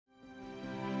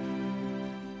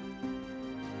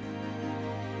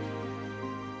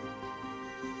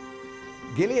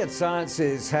Gilead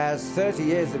Sciences has 30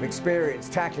 years of experience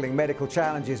tackling medical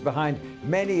challenges behind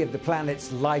many of the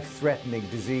planet's life-threatening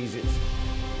diseases.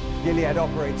 Gilead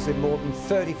operates in more than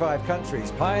 35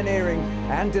 countries, pioneering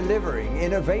and delivering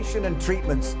innovation and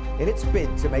treatments in its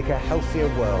bid to make a healthier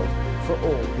world for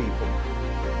all people.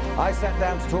 I sat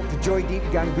down to talk to Joydeep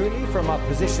Ganguly from our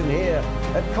position here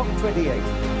at COP28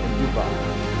 in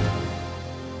Dubai.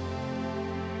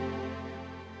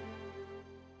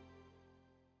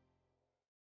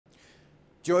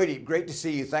 Joydeep, great to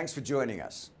see you. Thanks for joining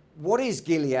us. What is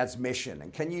Gilead's mission,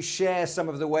 and can you share some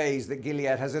of the ways that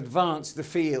Gilead has advanced the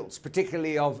fields,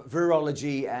 particularly of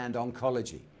virology and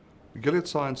oncology? Gilead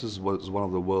Sciences was one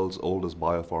of the world's oldest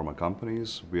biopharma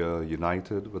companies. We are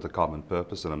united with a common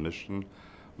purpose and a mission,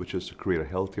 which is to create a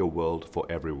healthier world for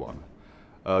everyone.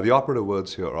 The operative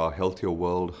words here are healthier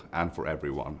world and for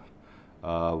everyone.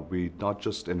 We not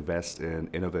just invest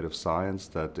in innovative science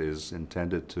that is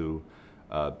intended to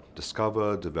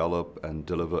discover, develop, and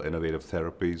deliver innovative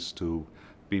therapies to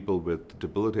people with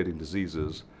debilitating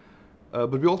diseases,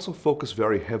 but we also focus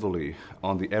very heavily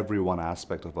on the everyone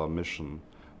aspect of our mission,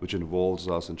 which involves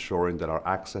us ensuring that our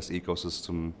access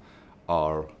ecosystem,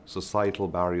 our societal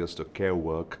barriers to care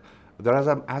work, they're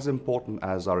as important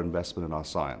as our investment in our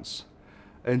science.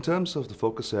 In terms of the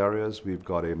focus areas, we've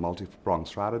got a multi-pronged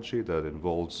strategy that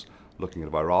involves looking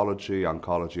at virology,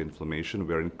 oncology, inflammation.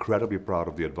 We're incredibly proud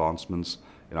of the advancements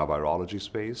in our virology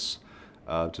space.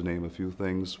 To name a few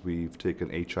things, we've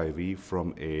taken HIV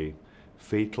from a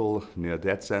fatal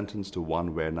near-death sentence to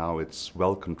one where now it's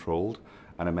well controlled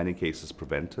and in many cases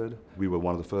prevented. We were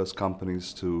one of the first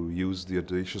companies to use the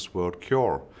audacious word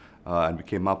cure, and we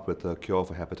came up with a cure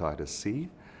for hepatitis C.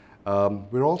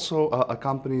 We're also a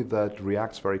company that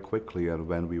reacts very quickly, and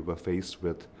when we were faced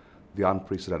with the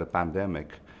unprecedented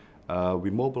pandemic, we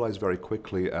mobilized very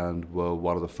quickly and were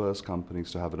one of the first companies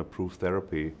to have an approved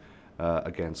therapy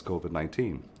against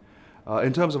COVID-19.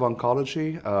 In terms of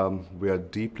oncology, we are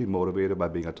deeply motivated by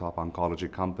being a top oncology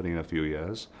company in a few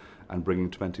years and bringing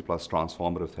 20+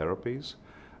 transformative therapies.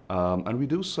 And we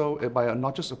do so by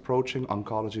not just approaching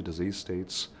oncology disease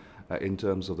states in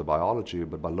terms of the biology,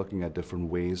 but by looking at different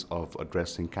ways of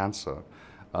addressing cancer.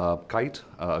 Kite,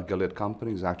 a Gilead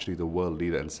company, is actually the world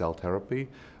leader in cell therapy,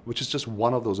 which is just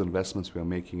one of those investments we are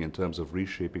making in terms of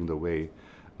reshaping the way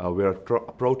we're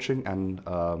approaching and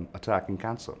attacking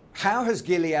cancer. How has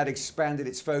Gilead expanded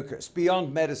its focus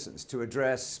beyond medicines to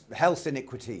address health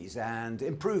inequities and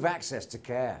improve access to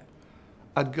care?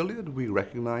 At Gilead, we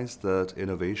recognize that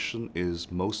innovation is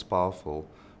most powerful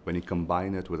when you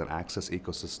combine it with an access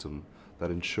ecosystem that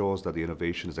ensures that the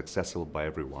innovation is accessible by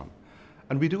everyone.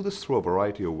 And we do this through a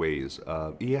variety of ways.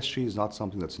 ESG is not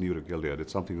something that's new to Gilead.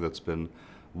 It's something that's been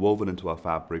woven into our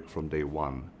fabric from day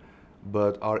one.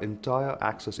 But our entire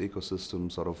access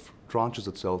ecosystem sort of tranches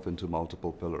itself into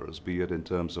multiple pillars, be it in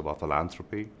terms of our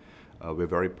philanthropy. We're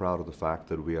very proud of the fact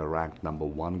that we are ranked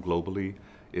 #1 globally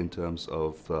in terms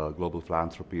of global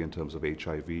philanthropy, in terms of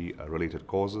HIV-related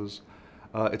causes.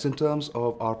 It's in terms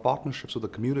of our partnerships with the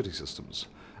community systems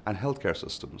and healthcare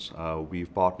systems.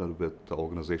 We've partnered with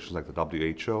organizations like the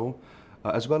WHO,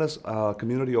 as well as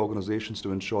community organizations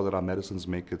to ensure that our medicines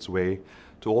make its way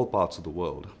to all parts of the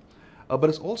world. But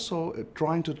it's also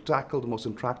trying to tackle the most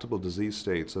intractable disease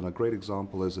states, and a great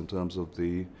example is in terms of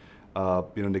the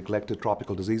neglected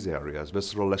tropical disease areas.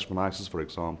 Visceral leishmaniasis, for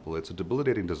example. It's a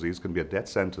debilitating disease, can be a death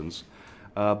sentence,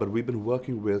 but we've been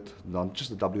working with not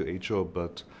just the WHO,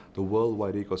 but the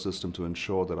worldwide ecosystem to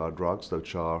ensure that our drugs,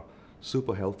 which are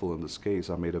super helpful in this case,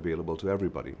 are made available to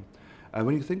everybody. And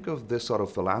when you think of this sort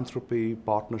of philanthropy,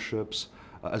 partnerships,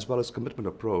 as well as commitment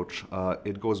approach,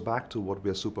 it goes back to what we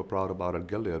are super proud about at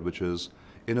Gilead, which is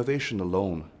innovation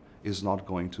alone is not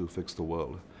going to fix the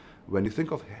world. When you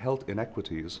think of health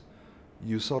inequities,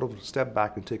 you sort of step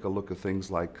back and take a look at things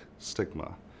like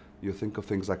stigma. You think of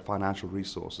things like financial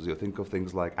resources. You think of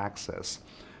things like access.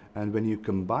 And when you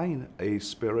combine a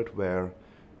spirit where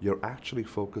you're actually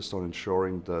focused on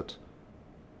ensuring that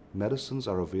medicines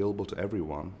are available to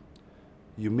everyone,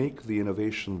 you make the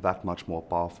innovation that much more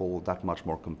powerful, that much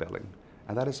more compelling.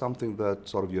 And that is something that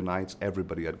sort of unites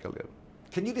everybody at Gilead.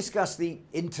 Can you discuss the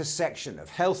intersection of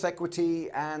health equity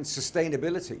and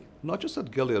sustainability? Not just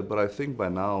at Gilead, but I think by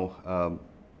now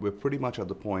we're pretty much at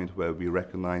the point where we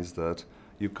recognize that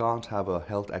you can't have a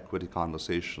health equity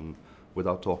conversation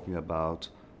without talking about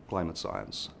climate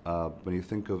science. When you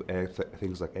think of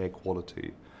things like air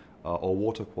quality or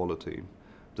water quality,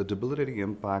 the debilitating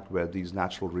impact where these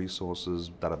natural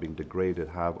resources that are being degraded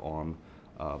have on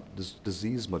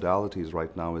disease modalities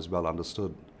right now is well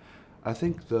understood. I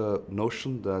think the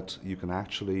notion that you can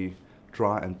actually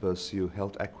try and pursue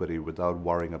health equity without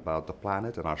worrying about the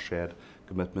planet and our shared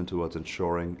commitment towards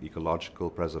ensuring ecological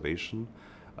preservation.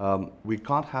 We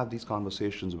can't have these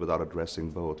conversations without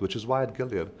addressing both, which is why at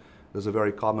Gilead there's a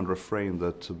very common refrain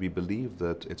that we believe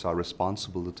that it's our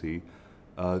responsibility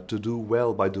to do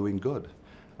well by doing good.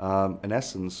 In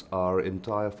essence, our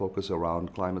entire focus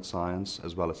around climate science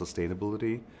as well as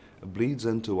sustainability bleeds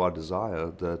into our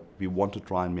desire that we want to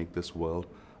try and make this world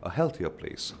a healthier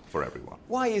place for everyone.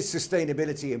 Why is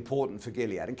sustainability important for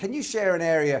Gilead? And can you share an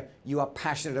area you are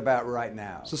passionate about right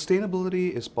now?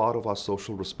 Sustainability is part of our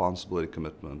social responsibility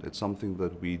commitment. It's something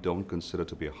that we don't consider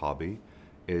to be a hobby.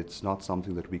 It's not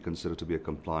something that we consider to be a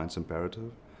compliance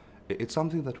imperative. It's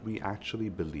something that we actually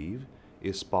believe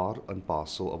is part and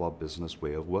parcel of our business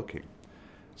way of working.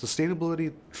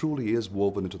 Sustainability truly is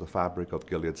woven into the fabric of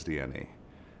Gilead's DNA.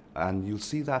 And you'll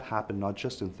see that happen not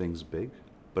just in things big,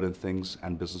 but in things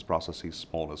and business processes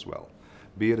small as well.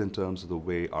 Be it in terms of the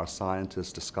way our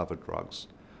scientists discover drugs,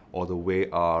 or the way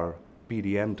our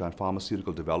PDM and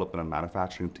pharmaceutical development and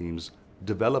manufacturing teams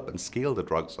develop and scale the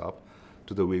drugs up,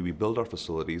 to the way we build our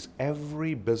facilities.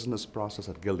 Every business process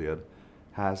at Gilead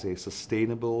has a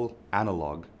sustainable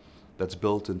analog that's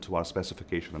built into our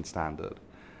specification and standard.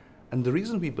 And the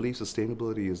reason we believe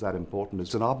sustainability is that important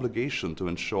is an obligation to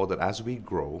ensure that as we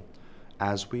grow,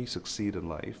 as we succeed in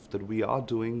life, that we are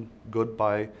doing good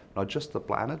by not just the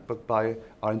planet, but by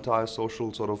our entire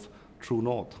social sort of true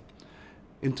north.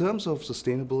 In terms of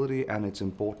sustainability and its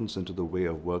importance into the way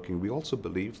of working, we also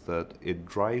believe that it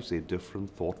drives a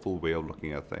different, thoughtful way of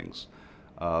looking at things.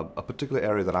 A particular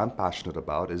area that I'm passionate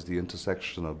about is the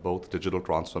intersection of both digital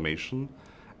transformation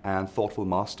and thoughtful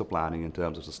master planning in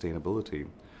terms of sustainability.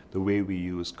 The way we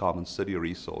use common city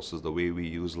resources, the way we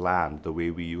use land, the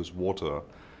way we use water.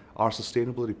 Our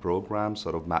sustainability program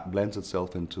sort of blends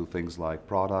itself into things like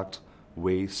product,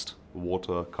 waste,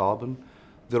 water, carbon.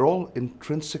 They're all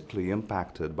intrinsically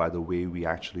impacted by the way we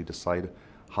actually decide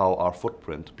how our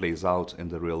footprint plays out in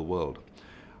the real world.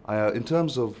 In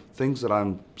terms of things that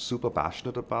I'm super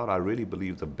passionate about, I really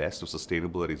believe the best of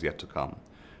sustainability is yet to come.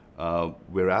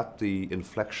 We're at the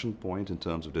inflection point in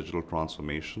terms of digital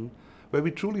transformation, where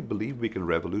we truly believe we can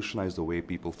revolutionize the way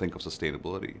people think of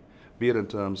sustainability, be it in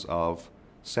terms of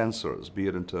sensors, be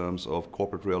it in terms of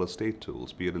corporate real estate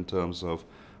tools, be it in terms of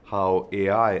how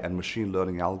AI and machine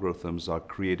learning algorithms are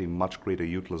creating much greater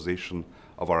utilization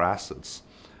of our assets.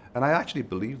 And I actually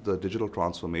believe that digital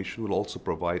transformation will also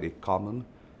provide a common,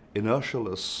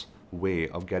 inertialess way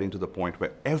of getting to the point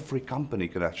where every company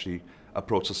can actually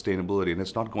approach sustainability, and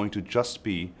it's not going to just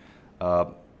be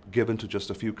given to just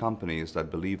a few companies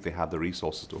that believe they have the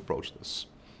resources to approach this.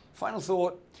 Final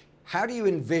thought. How do you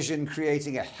envision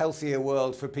creating a healthier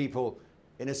world for people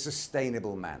in a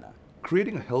sustainable manner?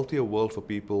 Creating a healthier world for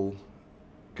people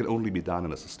can only be done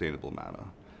in a sustainable manner.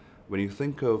 When you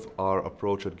think of our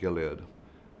approach at Gilead,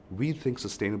 we think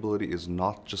sustainability is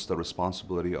not just the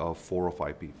responsibility of 4 or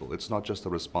 5 people. It's not just the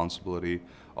responsibility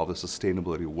of the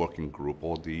Sustainability Working Group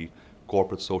or the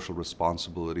Corporate Social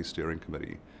Responsibility Steering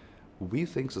Committee. We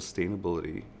think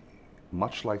sustainability,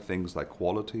 much like things like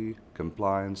quality,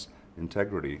 compliance,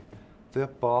 integrity, they're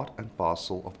part and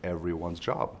parcel of everyone's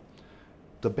job.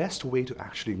 The best way to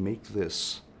actually make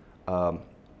this a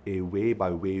way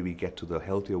by way we get to the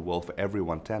healthier world for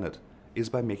everyone tenet is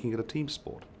by making it a team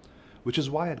sport. Which is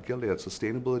why at Gilead,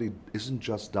 sustainability isn't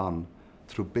just done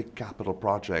through big capital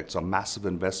projects or massive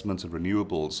investments in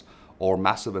renewables or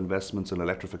massive investments in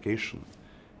electrification.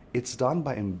 It's done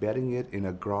by embedding it in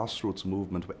a grassroots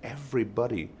movement where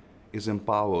everybody is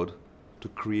empowered to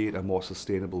create a more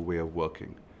sustainable way of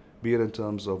working. Be it in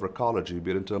terms of ecology,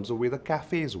 be it in terms of the way the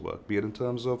cafes work, be it in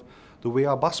terms of the way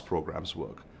our bus programs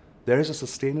work. There is a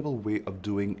sustainable way of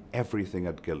doing everything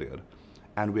at Gilead.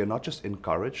 And we are not just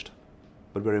encouraged,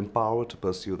 but we're empowered to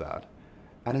pursue that.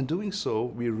 And in doing so,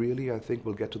 we really, I think,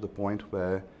 will get to the point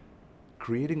where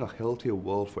creating a healthier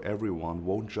world for everyone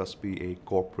won't just be a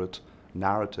corporate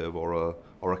narrative or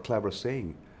a clever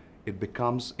saying. It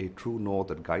becomes a true north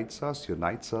that guides us,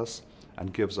 unites us,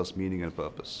 and gives us meaning and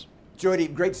purpose.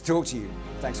 Joydeep, great to talk to you.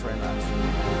 Thanks very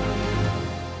much.